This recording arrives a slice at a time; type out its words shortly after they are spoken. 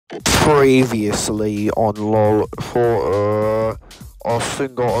Previously on LOL, for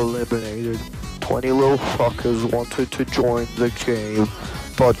Austin got eliminated. 20 little fuckers wanted to join the game,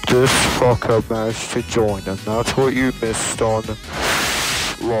 but this fucker managed to join, and that's what you missed on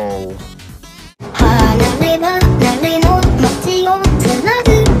LOL.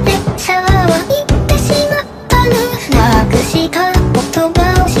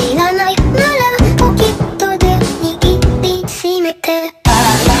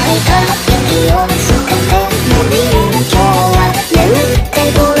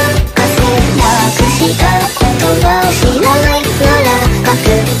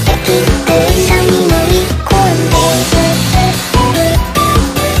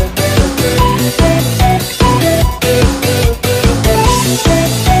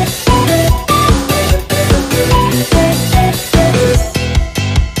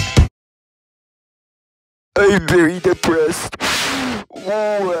 I'm very depressed.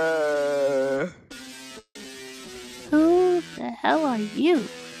 Who the hell are you?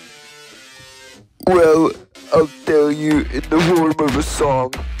 Well, I'll tell you in the form of a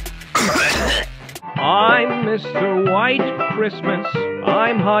song. I'm Mr. White Christmas.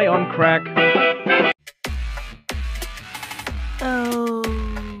 I'm high on crack.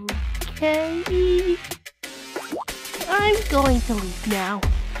 Okay. I'm going to leave now.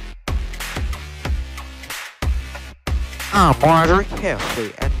 I'm Roderick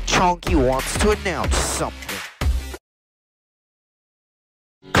Heffley, and Chonky wants to announce something.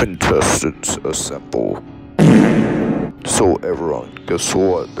 Contestants assemble. So everyone, guess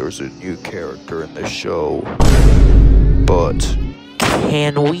what? There's a new character in the show. But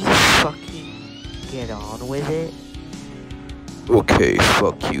can we fucking get on with it? Okay,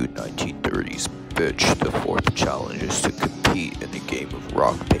 fuck you, 1930s bitch. The fourth challenge is to compete in a game of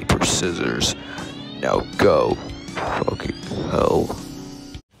rock, paper, scissors. Now go. Fucking hell.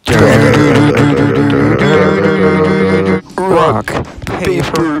 Rock,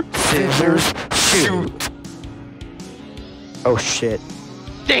 paper, scissors, shoot. Oh shit.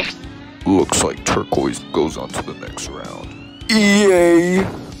 Looks like Turquoise goes on to the next round. Yay!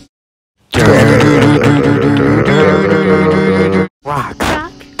 Rock,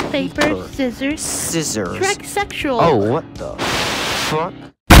 Paper, scissors, track sexual. Oh, what the fuck?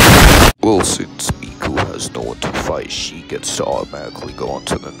 Well, since Miku has no one to fight, she gets to automatically go on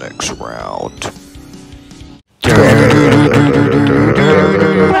to the next round.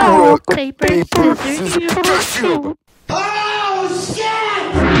 Rock, paper, scissors, shoot. Oh, shit!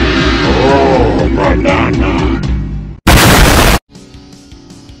 Oh, banana!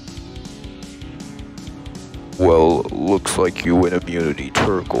 Well, looks like you win immunity,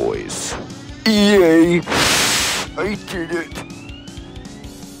 Turquoise. Yay! I did it!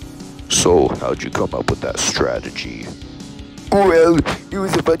 So, how'd you come up with that strategy? Well, it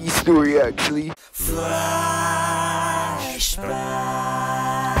was a funny story, actually. Flashback.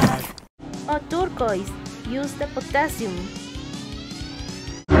 Oh, turquoise. Use the potassium.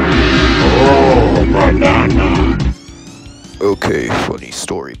 Oh, banana! Okay, funny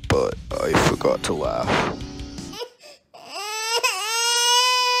story, but I forgot to laugh.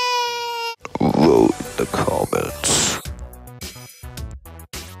 Vote in the comments.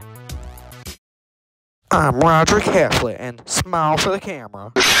 I'm Roderick Heffley, and smile for the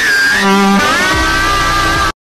camera.